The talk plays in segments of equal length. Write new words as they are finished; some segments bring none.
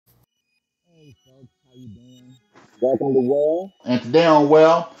Hey folks, how you doing? Welcome to Well. And today on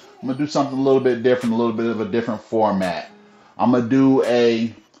Well, I'm gonna do something a little bit different, a little bit of a different format. I'm gonna do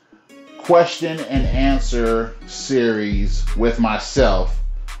a question and answer series with myself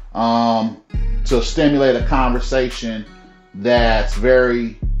um, to stimulate a conversation that's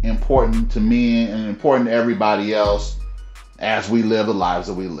very important to me and important to everybody else as we live the lives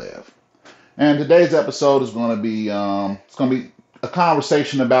that we live. And today's episode is going to be it's going to be a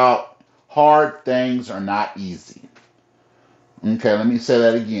conversation about hard things are not easy. Okay, let me say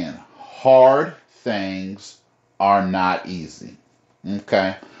that again. Hard things are not easy.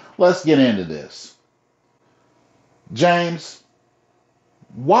 Okay, let's get into this. James,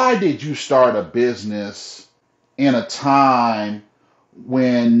 why did you start a business in a time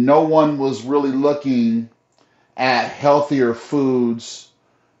when no one was really looking at healthier foods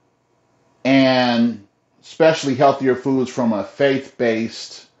and especially healthier foods from a faith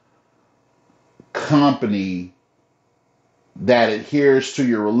based company that adheres to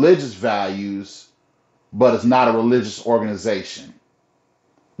your religious values but is not a religious organization?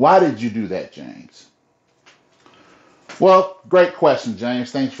 Why did you do that, James? Well, great question,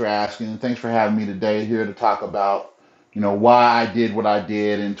 James. Thanks for asking, and thanks for having me today here to talk about, why I did what I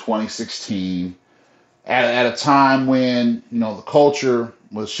did in 2016 at a time when, the culture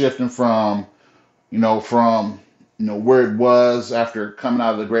was shifting from, where it was after coming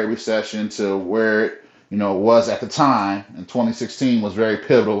out of the Great Recession to where it, was at the time. And 2016 was very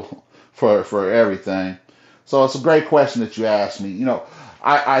pivotal for everything. So it's a great question that you asked me.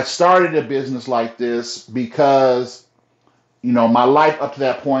 I started a business like this because my life up to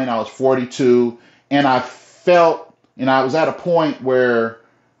that point, I was 42, and I was at a point where,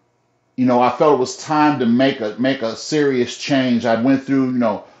 I felt it was time to make a serious change. I went through,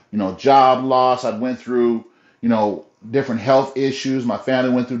 job loss. I went through, different health issues. My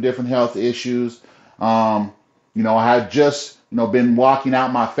family went through different health issues. Um, I had just, been walking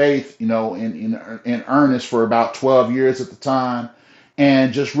out my faith, in earnest for about 12 years at the time,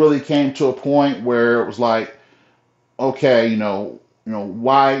 and just really came to a point where it was like, okay,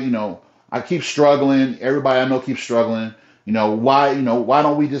 why, I keep struggling. Everybody I know keeps struggling. Why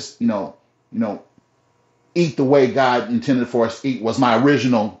don't we just, you know, eat the way God intended for us to eat was my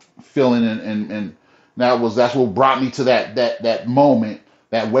original feeling, and that's what brought me to that moment,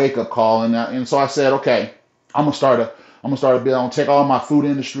 that wake up call, and so I said, okay, I'm gonna start a I'm gonna start a bit. I'm gonna take all my food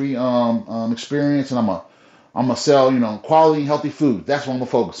industry experience, and I'm gonna sell quality healthy food. That's what I'm gonna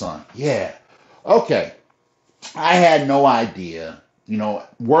focus on. Yeah, okay. I had no idea.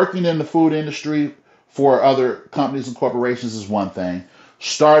 Working in the food industry for other companies and corporations is one thing.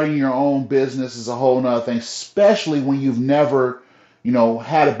 Starting your own business is a whole nother thing, especially when you've never,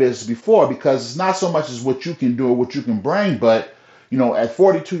 had a business before, because it's not so much as what you can do or what you can bring, but, at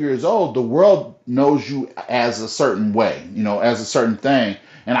 42 years old, the world knows you as a certain way, as a certain thing.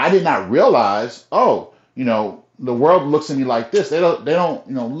 And I did not realize, oh, the world looks at me like this. They don't,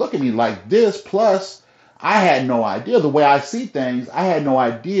 look at me like this. Plus, I had no idea the way I see things. I had no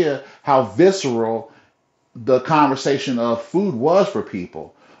idea how visceral the conversation of food was for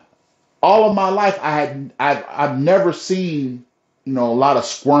people. All of my life, I've never seen a lot of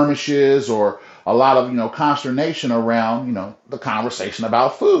skirmishes or a lot of consternation around the conversation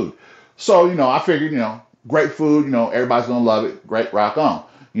about food. So I figured great food, everybody's gonna love it. Great, rock on.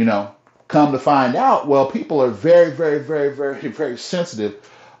 You know, Come to find out, well, people are very, very, very, very, very sensitive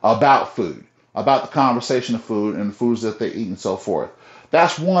about food, about the conversation of food and the foods that they eat and so forth.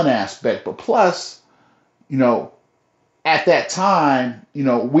 That's one aspect. But plus, you know, at that time,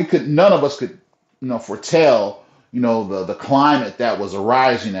 none of us could, foretell, the climate that was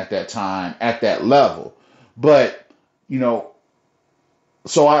arising at that time at that level. But, you know,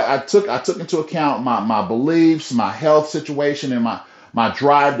 so I took into account my beliefs, my health situation, and my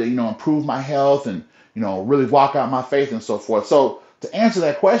drive to improve my health and really walk out my faith and so forth. So to answer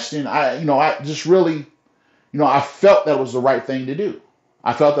that question, I just really I felt that was the right thing to do.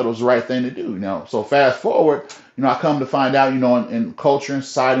 I felt that it was the right thing to do. So fast forward, I come to find out, in culture and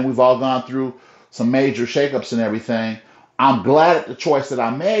society, and we've all gone through some major shakeups and everything. I'm glad at the choice that I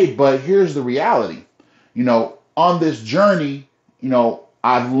made, but here's the reality. On this journey,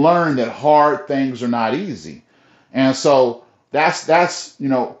 I've learned that hard things are not easy. And so that's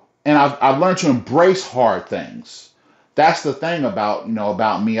and I've learned to embrace hard things. That's the thing about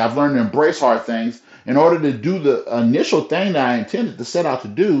me. I've learned to embrace hard things. In order to do the initial thing that I intended to set out to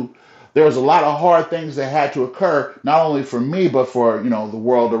do, there was a lot of hard things that had to occur, not only for me, but for, the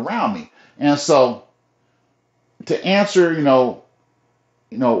world around me. And so to answer,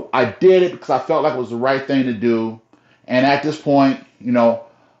 I did it because I felt like it was the right thing to do. And at this point,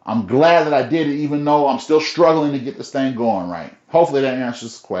 I'm glad that I did it, even though I'm still struggling to get this thing going right. Hopefully that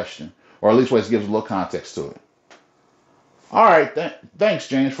answers the question, or at least gives a little context to it. All right, thanks,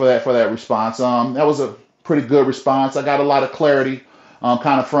 James, for that response. That was a pretty good response. I got a lot of clarity,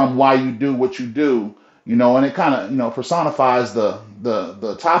 kind of from why you do what you do, and it kind of personifies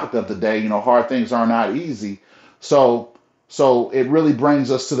the topic of the day. Hard things are not easy. So it really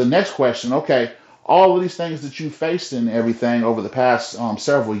brings us to the next question. Okay, all of these things that you faced and everything over the past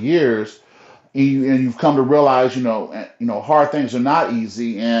several years, and you've come to realize, hard things are not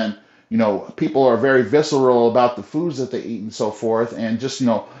easy, and people are very visceral about the foods that they eat and so forth, and just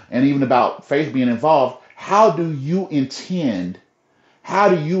and even about faith being involved. How do you intend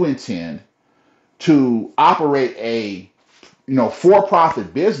to operate a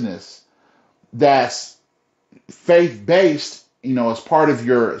for-profit business that's faith based, as part of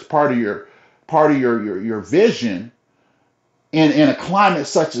your vision in a climate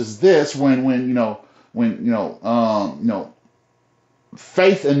such as this, when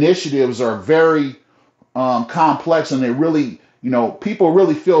faith initiatives are very complex, and they really, people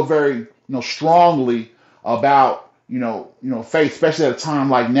really feel very, strongly about, faith, especially at a time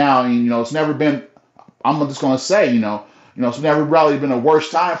like now. And, it's never been, I'm just going to say, it's never really been a worse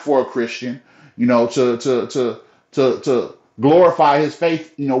time for a Christian, to glorify his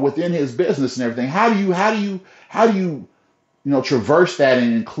faith, within his business and everything. How do you traverse that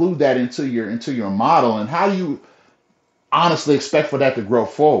and include that into your model, and how do you honestly expect for that to grow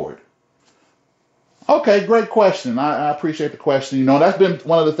forward? Okay, great question. I appreciate the question. That's been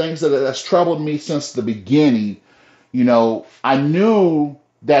one of the things that's troubled me since the beginning. I knew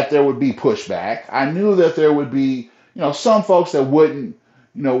that there would be pushback. I knew that there would be, some folks that wouldn't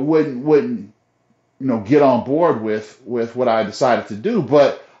get on board with what I decided to do.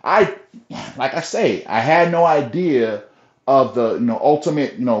 But like I say, I had no idea of the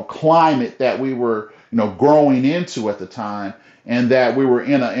ultimate climate that we were growing into at the time, and that we were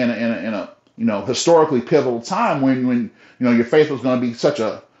in a historically pivotal time when your faith was going to be such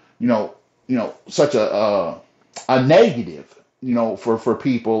a such a negative for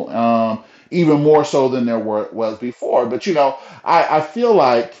people, even more so than was before. But I feel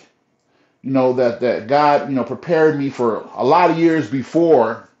like that God prepared me for a lot of years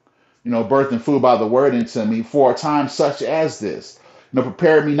before birth and food by the word into me for a time such as this.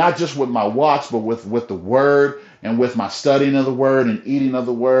 Prepared me not just with my walks, but with the word, and with my studying of the word and eating of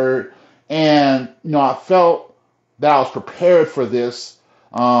the word. And I felt that I was prepared for this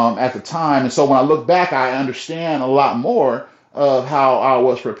at the time. And so when I look back, I understand a lot more of how I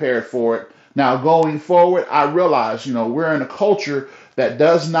was prepared for it. Now going forward, I realize we're in a culture that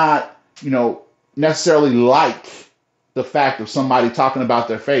does not necessarily like the fact of somebody talking about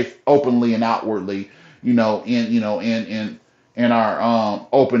their faith openly and outwardly, in our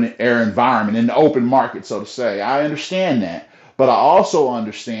open air environment, in the open market, so to say. I understand that, but I also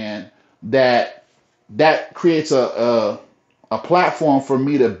understand that creates a platform for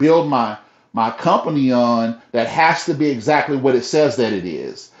me to build my company on, that has to be exactly what it says that it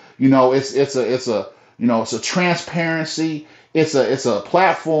is. It's a transparency. It's a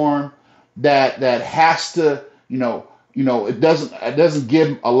platform that has to, it doesn't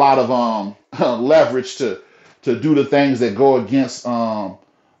give a lot of leverage to do the things that go against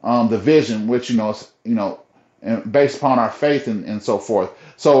the vision, which and based upon our faith and so forth.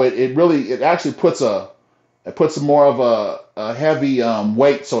 So it actually puts more of a heavy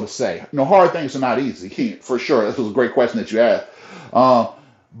weight, so to say. Hard things are not easy, for sure. This was a great question that you asked.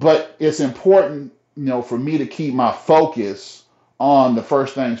 But it's important, for me to keep my focus on the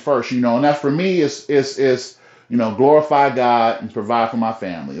first things first, and that for me is glorify God and provide for my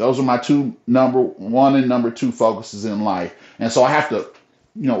family. Those are my two number one and number two focuses in life. And so I have to,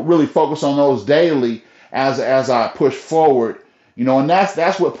 really focus on those daily as I push forward, and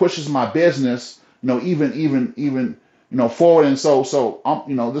that's what pushes my business, even forward. And so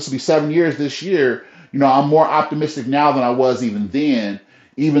this will be 7 years this year. I'm more optimistic now than I was even then,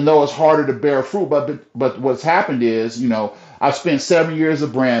 even though it's harder to bear fruit. But what's happened is, I've spent 7 years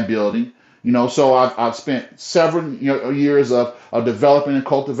of brand building. So I've spent several years of developing and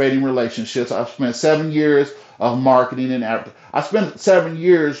cultivating relationships. I've spent 7 years of marketing and advertising. I spent 7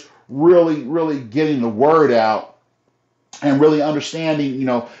 years really, really getting the word out and really understanding,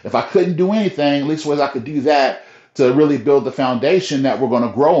 if I couldn't do anything, at least was I could do that to really build the foundation that we're going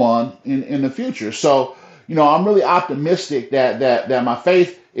to grow on in the future. So, I'm really optimistic that my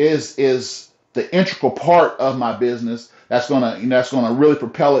faith is the integral part of my business that's gonna really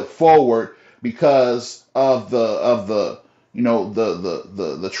propel it forward, because of the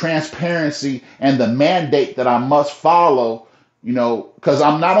transparency and the mandate that I must follow because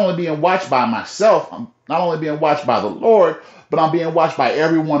I'm not only being watched by myself, I'm not only being watched by the Lord, but I'm being watched by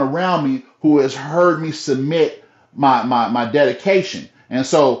everyone around me who has heard me submit my dedication. And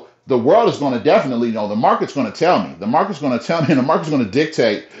so the world is going to definitely, the market's going to tell me. The market's going to tell me, and the market's going to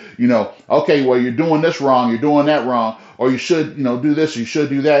dictate, okay, well, you're doing this wrong, you're doing that wrong, or you should, do this, you should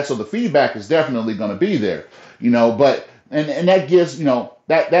do that. So the feedback is definitely going to be there, but and that gives,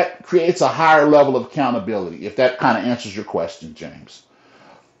 that creates a higher level of accountability, if that kind of answers your question, James.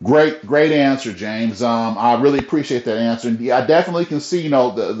 Great answer, James. I really appreciate that answer. And yeah, I definitely can see,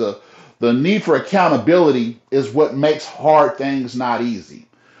 the need for accountability is what makes hard things not easy.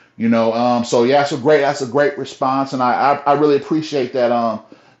 So yeah, that's a great response, and I really appreciate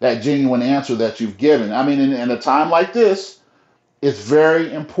that genuine answer that you've given. I mean, in a time like this, it's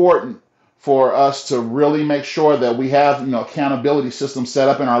very important for us to really make sure that we have, accountability systems set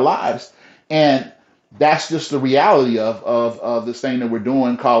up in our lives. And that's just the reality of this thing that we're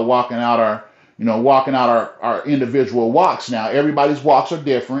doing called walking out our individual walks. Now, everybody's walks are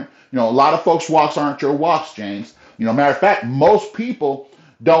different. A lot of folks' walks aren't your walks, James. Matter of fact, most people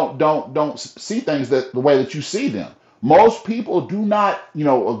don't see things the way that you see them. Most people do not,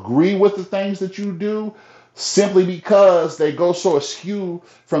 agree with the things that you do, simply because they go so askew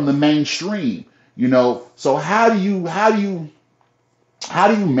from the mainstream. So how do you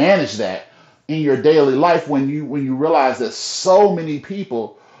manage that in your daily life when you realize that so many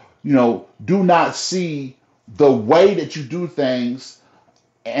people, do not see the way that you do things,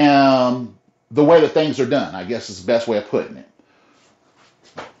 and the way that things are done, I guess, is the best way of putting it.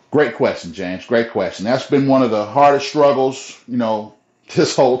 Great question, James. Great question. That's been one of the hardest struggles,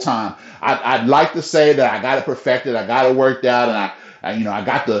 this whole time. I'd like to say that I got it perfected, I got it worked out, and I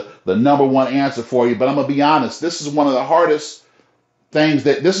got the number one answer for you. But I'm gonna be honest. This is one of the hardest things.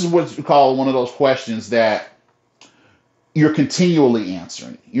 This is what you call one of those questions that you're continually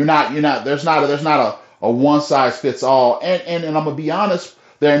answering. You're not. There's not a one size fits all. And I'm gonna be honest.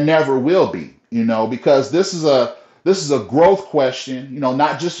 There never will be. Because this is a growth question,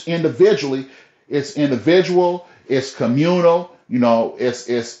 not just individually. It's individual, it's communal, it's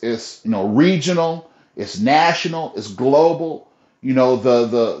regional, it's national, it's global. How,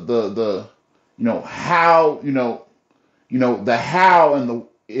 the how and the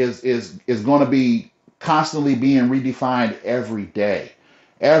is going to be constantly being redefined every day.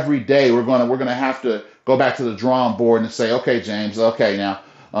 Every day we're gonna have to go back to the drawing board and say, okay, James, okay, now,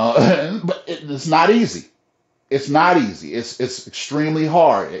 but it's not easy. It's not easy. It's extremely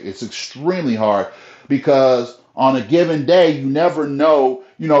hard. It's extremely hard because on a given day, you never know.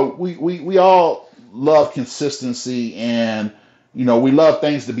 We all love consistency, and we love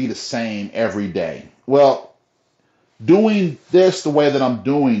things to be the same every day. Well, doing this the way that I'm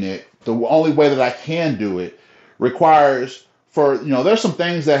doing it, the only way that I can do it, requires there's some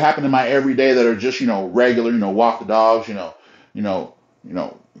things that happen in my everyday that are just regular. Walk the dogs. You know,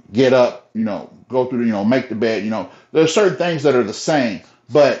 get up. Go through. Make the bed. There's certain things that are the same,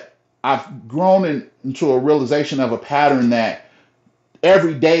 but I've grown into a realization of a pattern that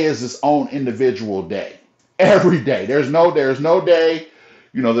every day is its own individual day. Every day. There's no day. There's no day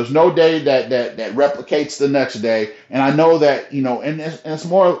that replicates the next day. And I know that, and it's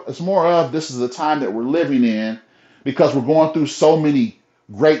more of this is the time that we're living in because we're going through so many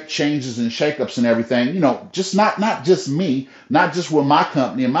great changes and shakeups and everything, just not just me, not just with my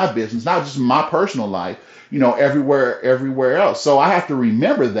company and my business, not just my personal life, everywhere else. So I have to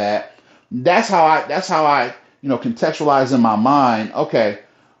remember that. That's how I contextualize in my mind. Okay,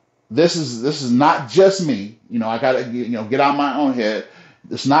 this is not just me. I gotta get out of my own head.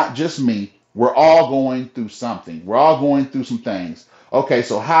 It's not just me. We're all going through something. We're all going through some things. Okay,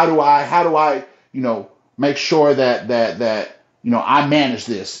 so how do I make sure that I manage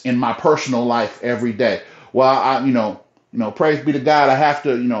this in my personal life every day? Well, praise be to God. I have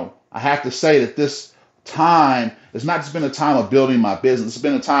to say that this time has not just been a time of building my business. It's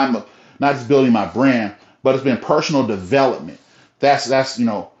been a time of not just building my brand, but it's been personal development. That's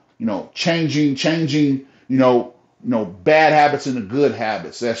changing bad habits into good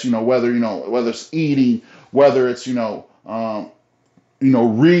habits. That's whether it's eating, whether it's reading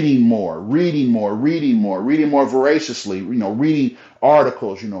more voraciously, reading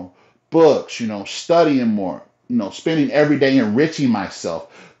articles, books, studying more, spending every day enriching myself.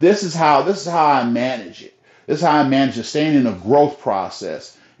 This is how I manage it. This is how I manage it, staying in a growth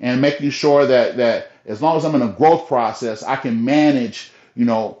process and making sure that as long as I'm in a growth process, I can manage,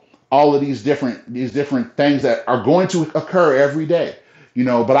 all of these different things that are going to occur every day.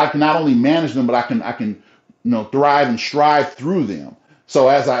 But I can not only manage them, but I can thrive and strive through them. So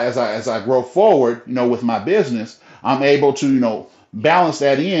as I grow forward, with my business, I'm able to, balance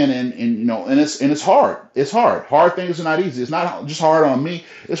that in, and it's hard. It's hard. Hard things are not easy. It's not just hard on me.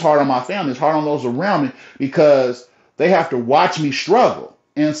 It's hard on my family. It's hard on those around me because they have to watch me struggle.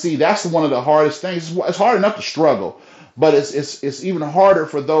 And see, that's one of the hardest things. It's hard enough to struggle, but it's even harder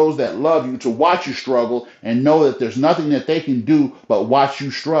for those that love you to watch you struggle and know that there's nothing that they can do but watch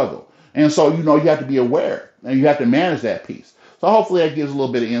you struggle. And so, you have to be aware and you have to manage that piece. So hopefully that gives a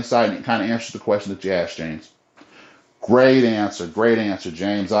little bit of insight and it kind of answers the question that you asked, James. Great answer. Great answer,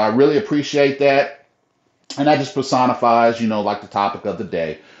 James. I really appreciate that. And that just personifies, like the topic of the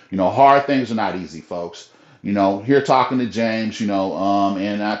day. Hard things are not easy, folks. Here talking to James, and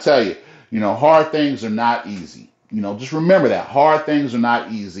I tell you, hard things are not easy. Just remember that. Hard things are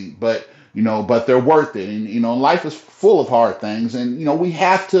not easy, but they're worth it. And, life is full of hard things. And, we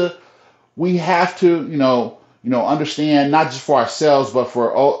have to, understand not just for ourselves, but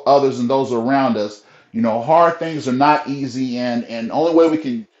for others and those around us. Hard things are not easy, and the only way we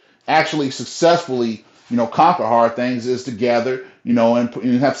can actually successfully, conquer hard things is together,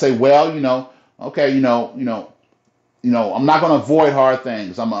 and have to say, well, okay, I'm not going to avoid hard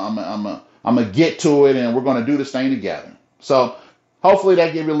things. I'm gonna get to it, and we're going to do this thing together. So hopefully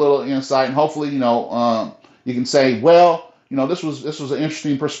that gave you a little insight, and hopefully, you can say, well, this was an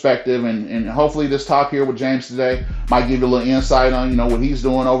interesting perspective, and hopefully this talk here with James today might give you a little insight on, what he's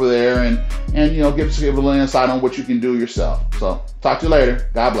doing over there, and give a little insight on what you can do yourself. So talk to you later.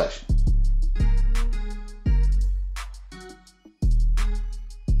 God bless you.